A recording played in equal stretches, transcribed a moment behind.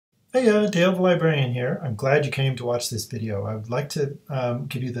Hey, Dale the Librarian here. I'm glad you came to watch this video. I would like to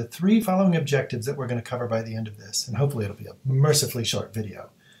give you the 3 following objectives that we're going to cover by the end of this, and hopefully it'll be a mercifully short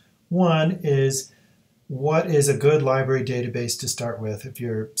video. One is, what is a good library database to start with if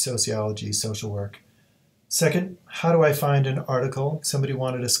you're sociology, social work? Second, how do I find an article? Somebody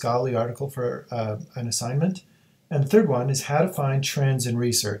wanted a scholarly article for an assignment. And the third one is how to find trends in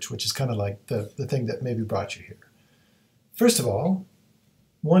research, which is kind of like the thing that maybe brought you here. First of all,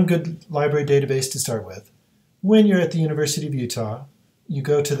 one good library database to start with. When you're at the University of Utah, you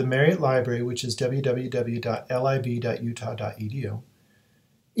go to the Marriott Library, which is www.lib.utah.edu.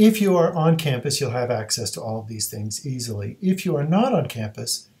 If you are on campus, you'll have access to all of these things easily. If you are not on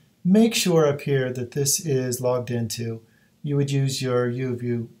campus, make sure up here that this is logged into. You would use your U of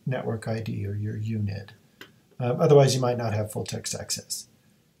U network ID or your UNID. Otherwise, you might not have full text access.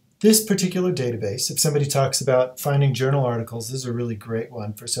 This particular database, if somebody talks about finding journal articles, this is a really great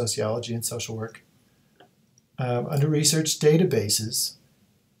one for sociology and social work. Under research databases,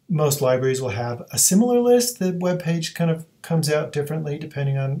 most libraries will have a similar list. The web page kind of comes out differently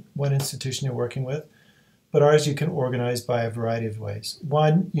depending on what institution you're working with. But ours you can organize by a variety of ways.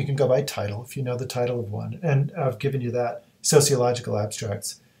 One, you can go by title, if you know the title of one. And I've given you that, sociological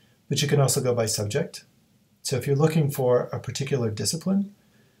abstracts. But you can also go by subject. So if you're looking for a particular discipline,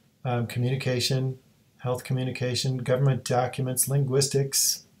 communication, health communication, government documents,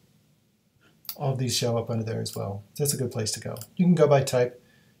 linguistics, all of these show up under there as well. So that's a good place to go. You can go by type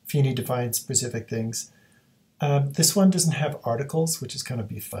if you need to find specific things. This one doesn't have articles, which is kind of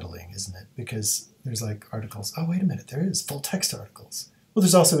befuddling, isn't it? Because there's like articles. Oh, wait a minute, there is full text articles. Well,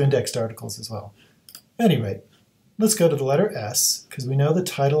 there's also indexed articles as well. At any rate, let's go to the letter S, because we know the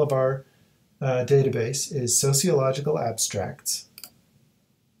title of our database is Sociological Abstracts.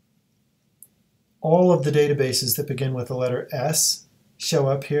 All of the databases that begin with the letter S show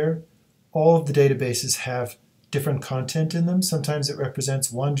up here. All of the databases have different content in them. Sometimes it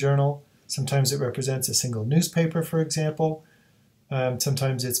represents one journal. Sometimes it represents a single newspaper, for example.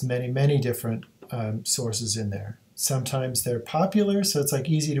 Sometimes it's many, many different sources in there. Sometimes they're popular, so it's like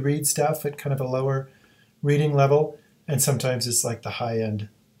easy to read stuff at kind of a lower reading level. And sometimes it's like the high-end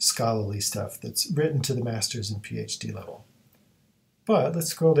scholarly stuff that's written to the master's and PhD level. But let's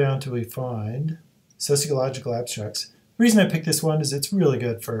scroll down till we find sociological abstracts. The reason I picked this one is it's really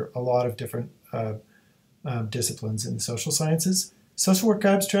good for a lot of different disciplines in the social sciences. Social work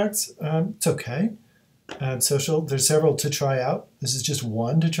abstracts, it's okay. There's several to try out. This is just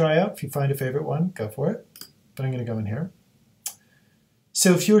one to try out. If you find a favorite one, go for it. But I'm going to go in here.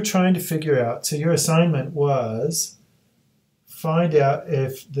 So if you were trying to figure out, so your assignment was find out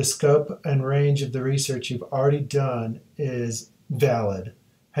if the scope and range of the research you've already done is valid.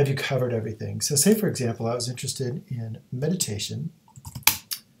 Have you covered everything? So say, for example, I was interested in meditation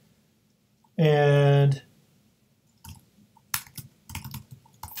and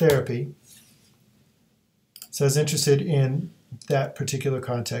therapy. So I was interested in that particular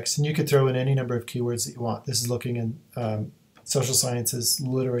context. And you could throw in any number of keywords that you want. This is looking in social sciences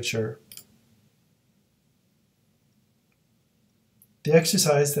literature. The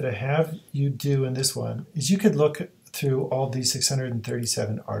exercise that I have you do in this one is you could look through all these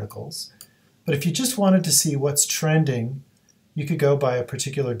 637 articles. But if you just wanted to see what's trending, you could go by a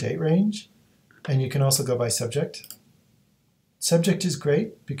particular date range, and you can also go by subject. Subject is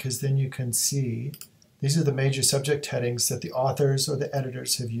great because then you can see these are the major subject headings that the authors or the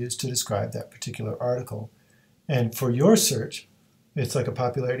editors have used to describe that particular article. And for your search, it's like a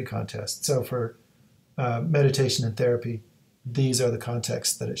popularity contest. So for meditation and therapy, these are the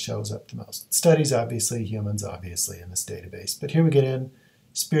contexts that it shows up the most. Studies, obviously, humans, obviously, in this database. But here we get in,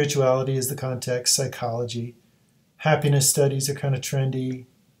 spirituality is the context, psychology, happiness studies are kind of trendy,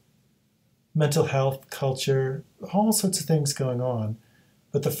 mental health, culture, all sorts of things going on.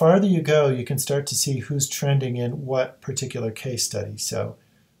 But the farther you go, you can start to see who's trending in what particular case study. So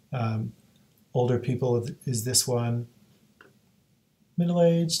older people is this one,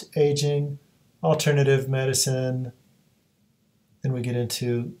 middle-aged, aging, alternative medicine. Then we get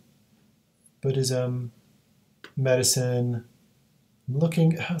into Buddhism, medicine,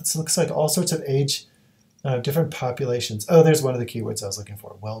 looking, it looks like all sorts of age, different populations. Oh, there's one of the keywords I was looking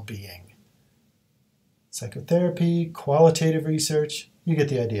for, well-being. Psychotherapy, qualitative research, you get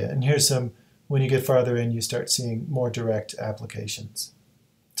the idea. And here's some, when you get farther in, you start seeing more direct applications.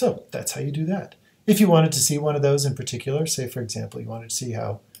 So that's how you do that. If you wanted to see one of those in particular, say for example, you wanted to see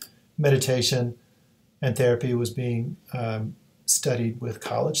how meditation and therapy was being studied with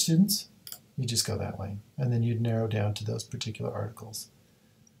college students, you just go that way. And then you'd narrow down to those particular articles.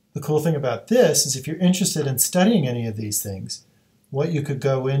 The cool thing about this is if you're interested in studying any of these things, what you could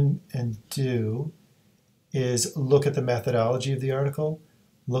go in and do is look at the methodology of the article,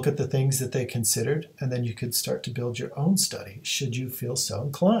 look at the things that they considered, and then you could start to build your own study, should you feel so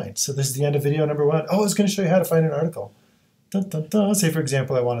inclined. So this is the end of video number 1. Oh, I was going to show you how to find an article. Dun, dun, dun. Say, for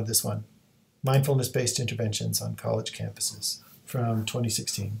example, I wanted this one. Mindfulness-based interventions on college campuses from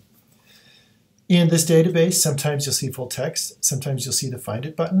 2016. In this database, sometimes you'll see full text, sometimes you'll see the Find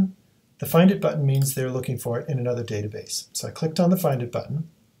It button. The Find It button means they're looking for it in another database. So I clicked on the Find It button,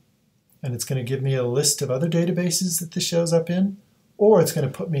 and it's going to give me a list of other databases that this shows up in, or it's going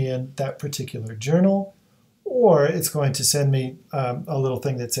to put me in that particular journal, or it's going to send me a little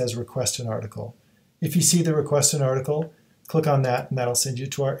thing that says Request an Article. If you see the Request an Article, click on that, and that'll send you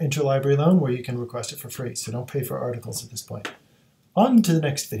to our interlibrary loan where you can request it for free. So don't pay for articles at this point. On to the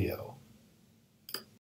next video.